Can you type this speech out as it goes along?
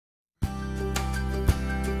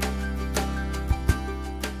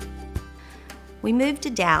We moved to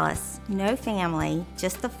Dallas, no family,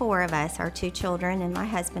 just the four of us, our 2 children and my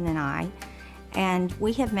husband and I, and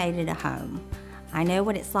we have made it a home. I know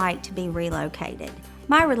what it's like to be relocated.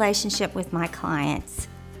 My relationship with my clients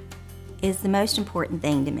is the most important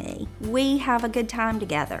thing to me. We have a good time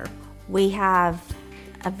together. We have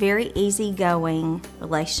a very easygoing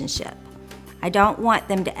relationship. I don't want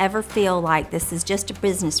them to ever feel like this is just a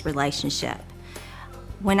business relationship.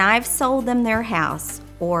 When I've sold them their house,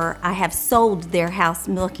 or I have sold their house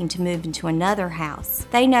looking to move into another house,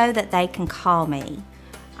 they know that they can call me.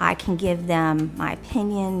 I can give them my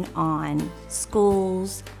opinion on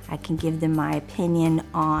schools, I can give them my opinion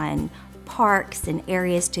on parks and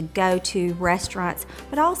areas to go to, restaurants,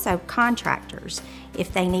 but also contractors.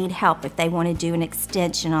 If they need help, if they want to do an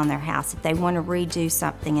extension on their house, if they want to redo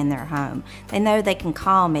something in their home, they know they can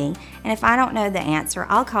call me. And if I don't know the answer,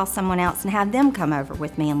 I'll call someone else and have them come over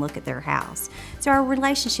with me and look at their house. So our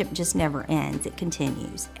relationship just never ends, it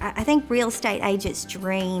continues. I think real estate agents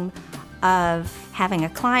dream of having a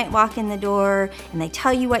client walk in the door and they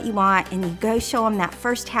tell you what you want and you go show them that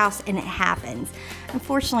first house and it happens.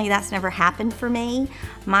 Unfortunately, that's never happened for me.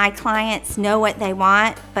 My clients know what they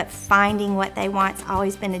want, but finding what they want's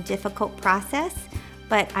always been a difficult process.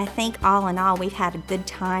 But I think all in all, we've had a good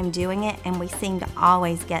time doing it and we seem to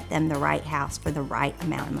always get them the right house for the right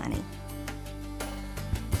amount of money.